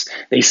burdens.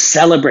 They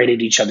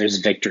celebrated each other's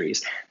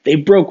victories. They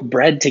broke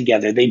bread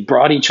together. They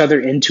brought each other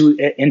into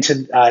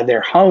their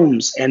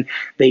homes, and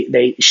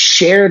they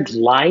shared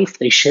life.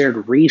 They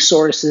shared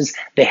resources.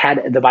 They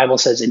had, the Bible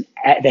says,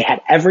 they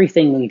had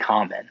everything in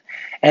common.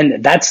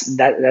 And that's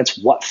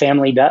what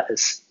family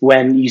does.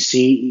 When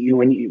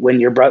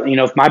your brother,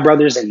 if my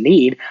brother's in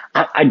need,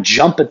 I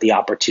jump at the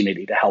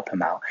opportunity to help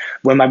him out.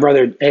 When my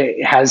brother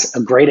has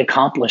a great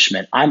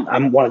accomplishment,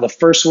 I'm one of the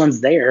first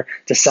ones there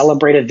to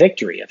celebrate a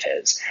victory of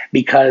his,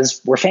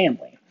 because we're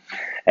family.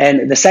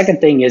 And the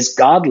second thing is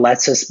God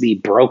lets us be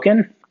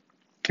broken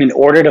in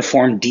order to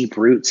form deep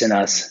roots in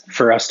us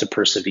for us to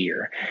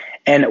persevere.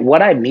 And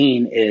what I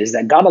mean is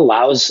that God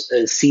allows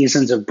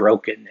seasons of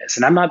brokenness.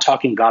 And I'm not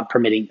talking God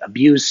permitting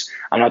abuse.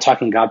 I'm not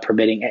talking God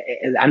permitting,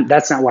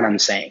 that's not what I'm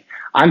saying.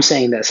 I'm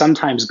saying that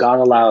sometimes God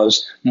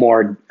allows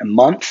more a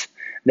month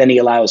than he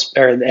allows,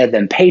 or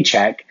than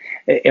paycheck,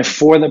 if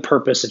for the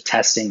purpose of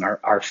testing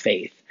our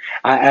faith.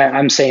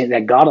 I'm saying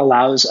that God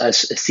allows us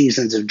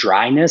seasons of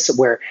dryness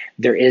where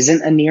there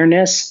isn't a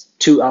nearness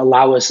to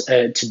allow us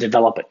to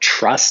develop a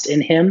trust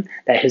in him,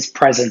 that his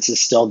presence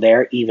is still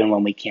there even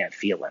when we can't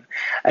feel him.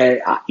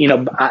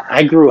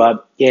 I grew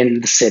up in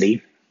the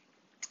city.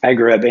 I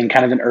grew up in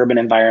kind of an urban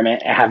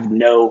environment. I have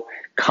no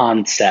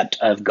concept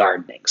of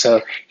gardening.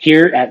 So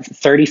here at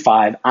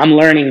 35, I'm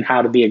learning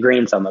how to be a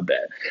green thumb a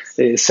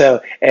bit.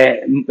 So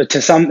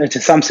to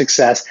some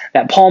success,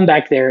 that palm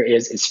back there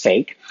is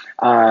fake.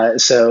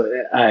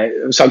 So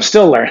I'm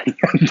still learning.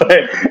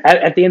 But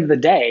at the end of the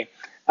day,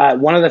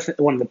 one of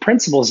the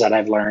principles that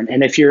I've learned,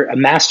 and if you're a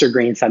master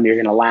green thumb, you're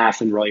going to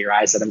laugh and roll your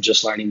eyes that I'm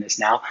just learning this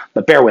now,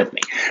 but bear with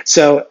me.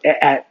 So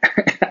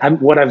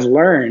what I've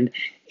learned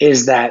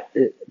is that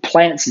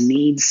plants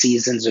need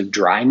seasons of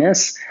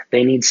dryness.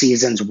 They need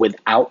seasons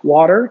without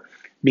water,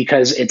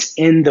 because it's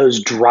in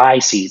those dry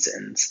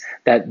seasons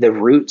that the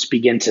roots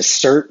begin to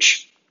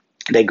search.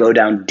 They go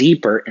down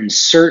deeper in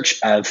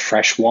search of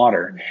fresh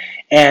water.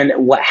 And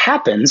what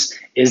happens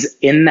is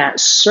in that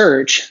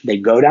search, they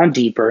go down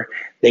deeper,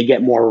 they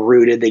get more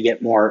rooted, they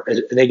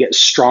get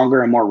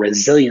stronger and more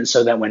resilient,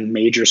 so that when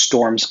major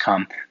storms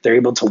come, they're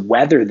able to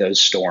weather those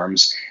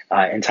storms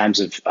in times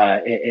of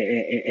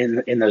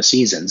in those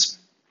seasons.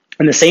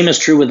 And the same is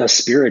true with us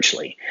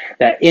spiritually,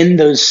 that in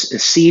those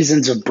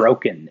seasons of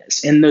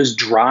brokenness, in those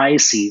dry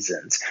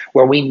seasons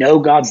where we know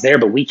God's there,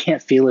 but we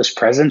can't feel his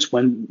presence,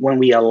 when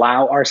we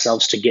allow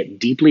ourselves to get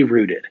deeply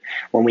rooted,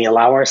 when we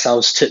allow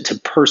ourselves to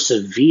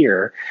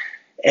persevere,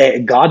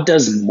 God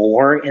does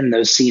more in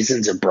those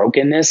seasons of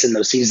brokenness, in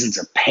those seasons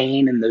of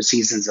pain, in those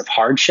seasons of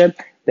hardship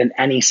than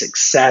any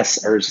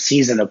success or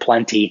season of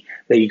plenty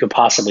that you could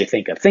possibly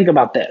think of. Think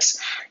about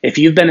this. If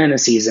you've been in a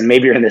season,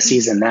 maybe you're in the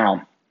season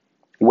now,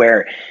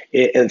 where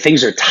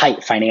things are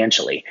tight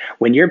financially,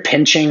 when you're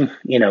pinching,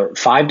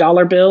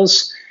 $5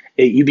 bills,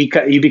 you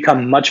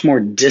become much more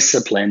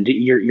disciplined.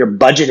 Your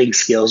budgeting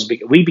skills.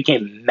 We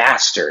became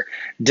master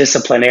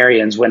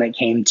disciplinarians when it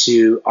came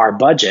to our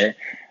budget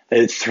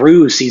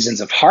through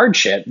seasons of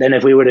hardship than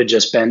if we would have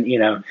just been,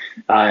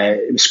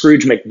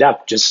 Scrooge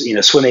McDuck, just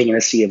swimming in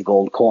a sea of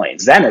gold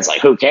coins. Then it's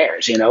like, who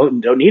cares?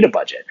 Don't need a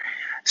budget.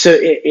 So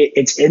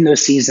it's in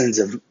those seasons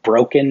of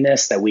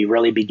brokenness that we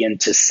really begin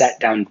to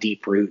set down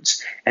deep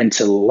roots and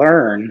to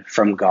learn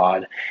from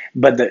God.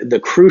 But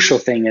the crucial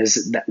thing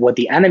is that what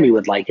the enemy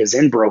would like is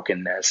in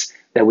brokenness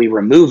that we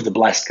remove the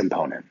blessed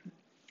component.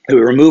 We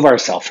remove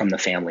ourselves from the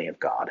family of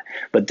God.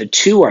 But the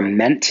two are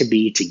meant to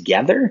be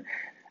together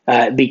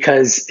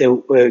because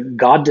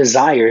God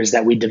desires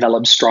that we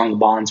develop strong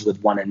bonds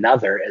with one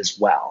another as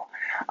well.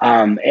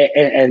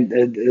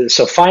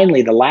 So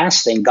finally, the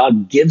last thing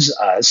God gives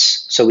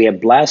us, so we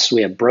have blessed,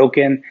 we have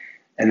broken,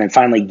 and then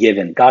finally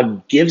given.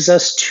 God gives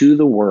us to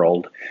the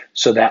world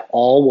so that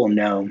all will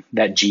know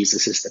that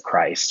Jesus is the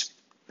Christ.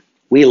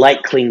 We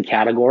like clean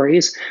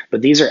categories,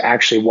 but these are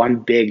actually one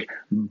big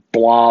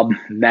blob,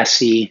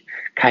 messy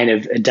kind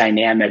of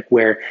dynamic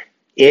where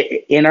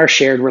in our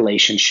shared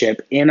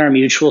relationship, in our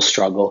mutual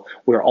struggle,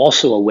 we're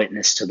also a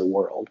witness to the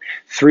world.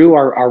 Through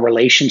our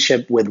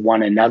relationship with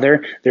one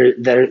another,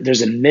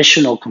 there's a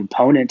missional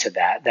component to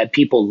that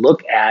people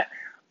look at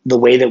the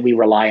way that we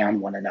rely on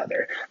one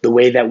another, the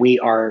way that we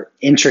are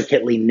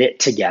intricately knit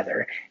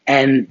together.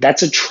 And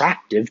that's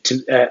attractive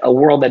to a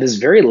world that is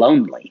very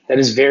lonely, that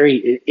is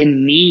very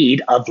in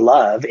need of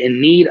love, in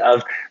need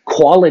of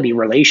quality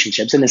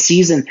relationships,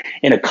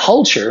 in a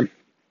culture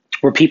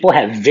where people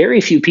have very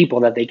few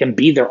people that they can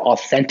be their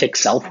authentic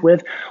self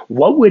with.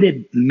 What would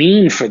it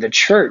mean for the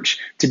church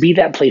to be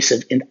that place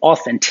of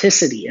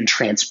authenticity and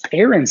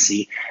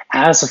transparency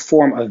as a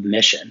form of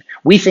mission?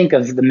 We think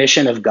of the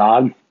mission of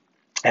God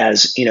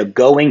as,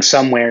 going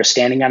somewhere,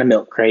 standing on a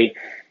milk crate,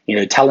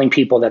 telling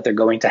people that they're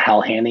going to hell,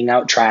 handing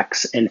out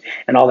tracts and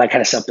all that kind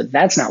of stuff. But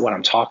that's not what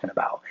I'm talking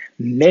about.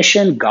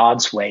 Mission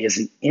God's way is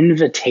an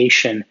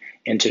invitation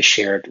into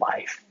shared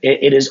life.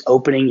 It is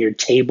opening your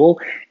table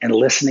and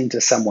listening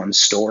to someone's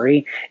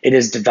story. It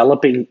is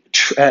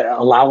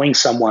allowing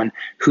someone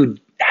who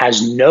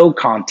has no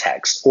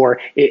context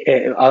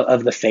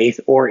of the faith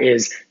or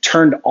is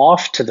turned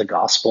off to the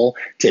gospel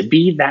to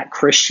be that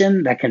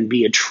Christian that can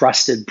be a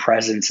trusted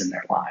presence in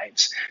their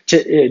lives,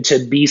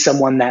 to be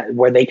someone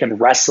where they can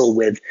wrestle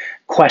with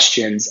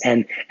questions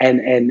and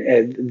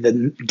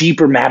the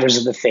deeper matters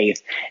of the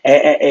faith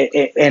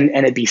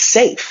and it be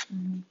safe.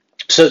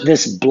 So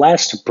this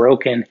blessed,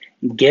 broken,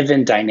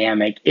 given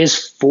dynamic is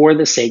for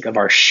the sake of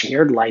our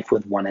shared life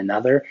with one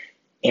another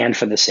and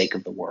for the sake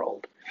of the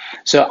world.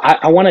 So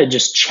I want to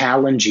just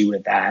challenge you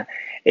with that.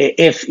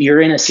 If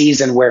you're in a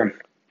season where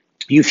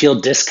you feel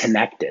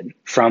disconnected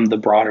from the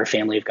broader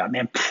family of God,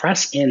 man,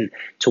 press in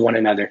to one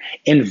another.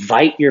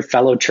 Invite your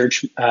fellow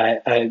church,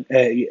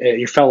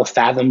 your fellow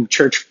Fathom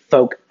church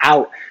folk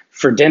out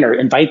for dinner.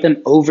 Invite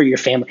them over your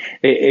family,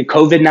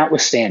 COVID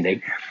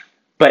notwithstanding.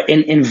 But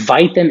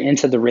invite them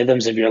into the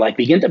rhythms of your life.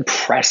 Begin to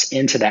press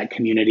into that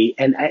community.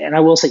 And I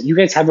will say, you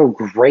guys have a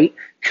great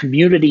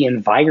community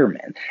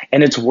environment,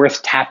 and it's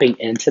worth tapping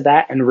into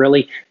that and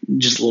really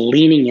just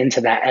leaning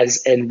into that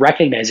and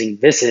recognizing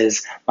this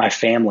is my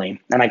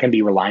family and I can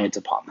be reliant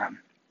upon them.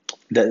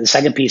 The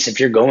second piece, if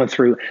you're going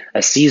through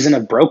a season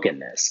of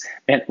brokenness,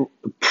 man,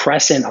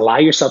 press in, allow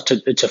yourself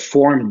to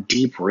form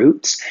deep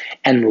roots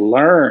and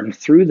learn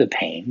through the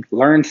pain,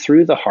 learn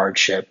through the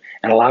hardship,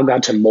 and allow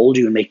God to mold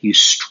you and make you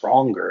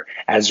stronger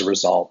as a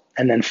result.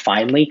 And then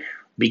finally,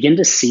 begin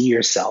to see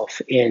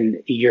yourself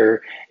in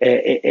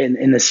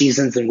the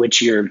seasons in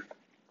which you're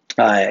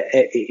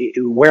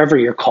wherever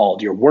you're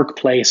called, your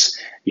workplace,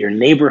 your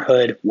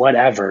neighborhood,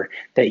 whatever,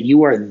 that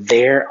you are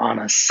there on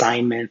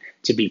assignment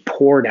to be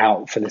poured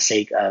out for the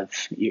sake of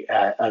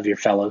your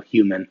fellow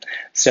human.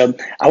 So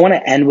I want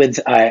to end with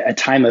a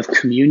time of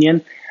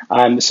communion.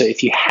 So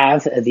if you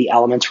have the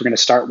elements, we're going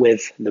to start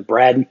with the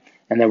bread,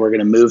 and then we're going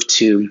to move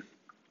to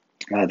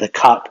the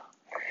cup.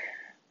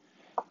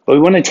 But we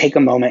want to take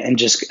a moment and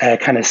just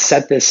kind of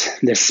set this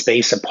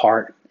space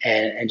apart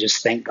and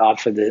just thank God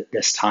for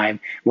this time.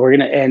 We're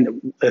going to,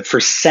 and for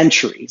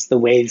centuries, the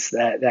ways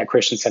that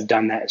Christians have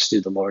done that is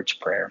through the Lord's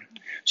Prayer.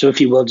 So if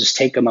you will, just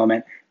take a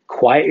moment,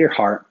 quiet your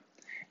heart,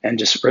 and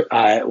just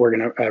we're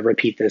going to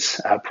repeat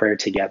this prayer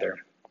together.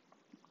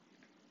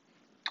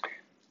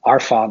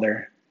 Our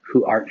Father,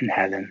 who art in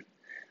heaven,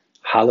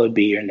 hallowed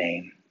be your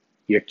name.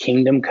 Your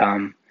kingdom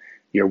come,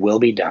 your will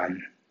be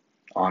done,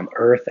 on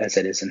earth as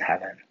it is in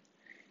heaven.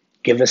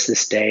 Give us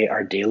this day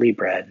our daily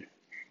bread,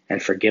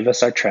 and forgive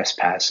us our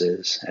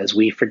trespasses, as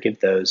we forgive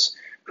those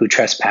who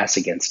trespass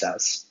against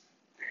us.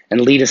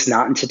 And lead us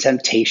not into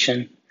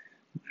temptation,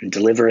 and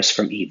deliver us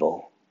from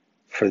evil.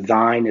 For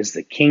thine is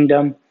the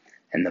kingdom,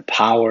 and the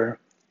power,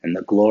 and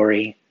the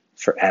glory,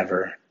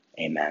 forever.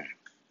 Amen.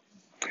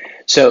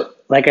 So,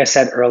 like I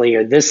said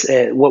earlier, this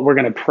what we're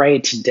going to pray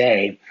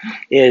today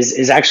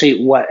is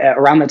actually what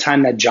around the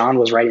time that John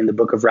was writing the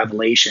book of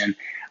Revelation.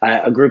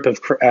 A group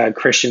of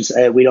Christians,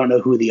 we don't know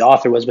who the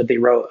author was, but they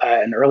wrote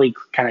an early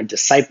kind of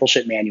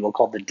discipleship manual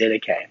called the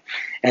Didache.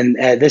 And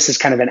this is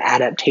kind of an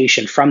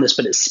adaptation from this,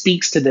 but it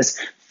speaks to this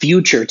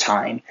future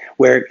time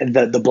where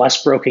the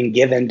blessed, broken,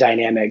 given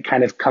dynamic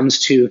kind of comes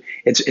to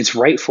its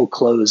rightful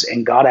close,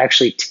 and God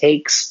actually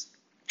takes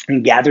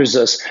and gathers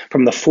us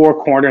from the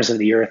four corners of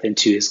the earth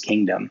into his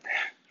kingdom.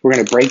 We're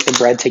going to break the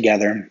bread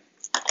together.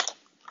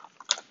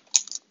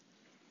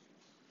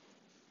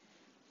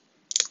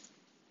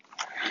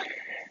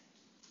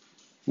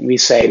 We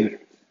say,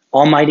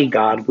 Almighty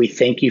God, we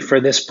thank you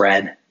for this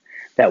bread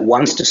that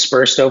once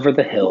dispersed over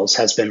the hills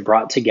has been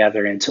brought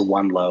together into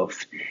one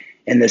loaf.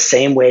 In the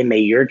same way, may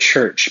your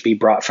church be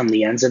brought from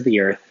the ends of the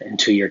earth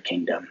into your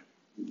kingdom.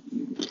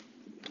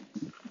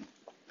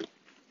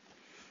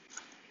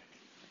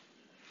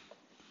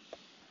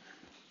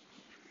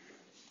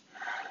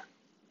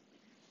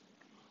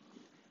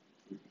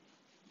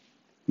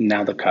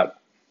 Now the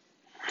cup.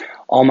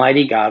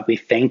 Almighty God, we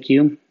thank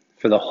you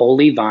for the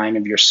holy vine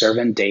of your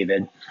servant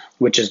David,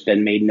 which has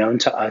been made known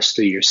to us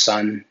through your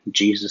Son,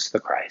 Jesus the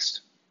Christ.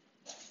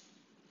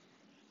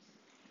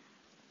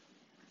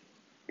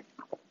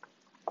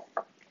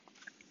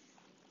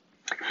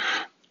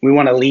 We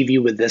want to leave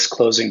you with this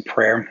closing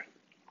prayer.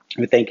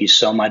 We thank you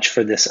so much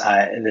for this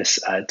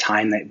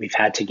time that we've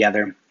had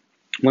together.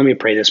 Let me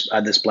pray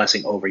this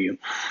blessing over you.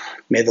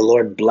 May the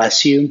Lord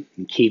bless you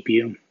and keep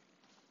you.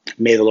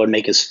 May the Lord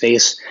make his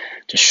face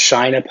to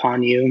shine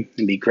upon you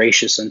and be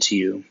gracious unto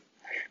you.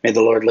 May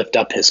the Lord lift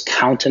up his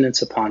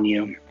countenance upon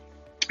you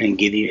and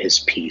give you his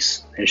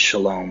peace, his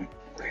shalom.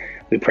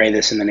 We pray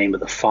this in the name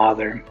of the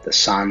Father, the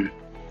Son,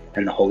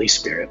 and the Holy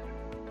Spirit.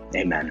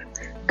 Amen.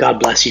 God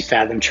bless you,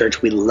 Fathom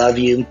Church. We love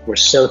you. We're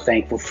so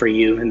thankful for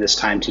you in this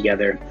time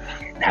together,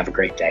 and have a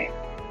great day.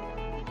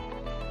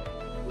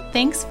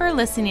 Thanks for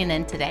listening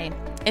in today.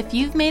 If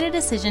you've made a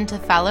decision to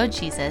follow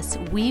Jesus,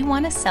 we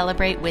want to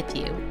celebrate with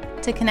you.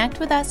 To connect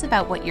with us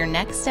about what your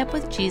next step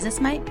with Jesus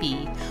might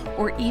be,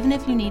 or even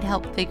if you need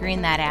help figuring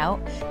that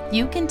out,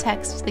 you can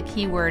text the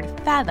keyword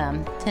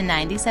FATHOM to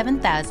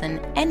 97,000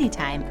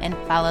 anytime and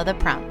follow the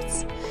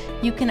prompts.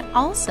 You can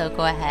also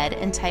go ahead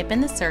and type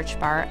in the search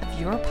bar of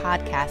your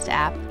podcast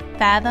app,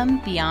 Fathom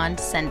Beyond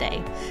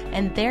Sunday,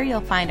 and there you'll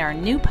find our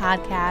new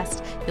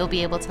podcast. You'll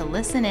be able to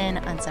listen in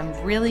on some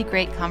really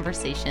great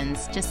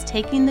conversations, just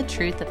taking the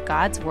truth of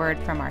God's Word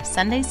from our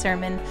Sunday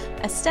sermon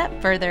a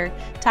step further,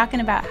 talking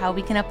about how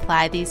we can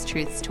apply these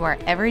truths to our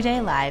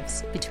everyday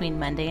lives between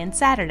Monday and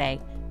Saturday,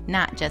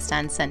 not just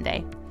on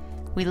Sunday.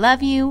 We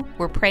love you,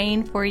 we're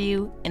praying for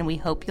you, and we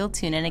hope you'll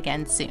tune in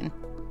again soon.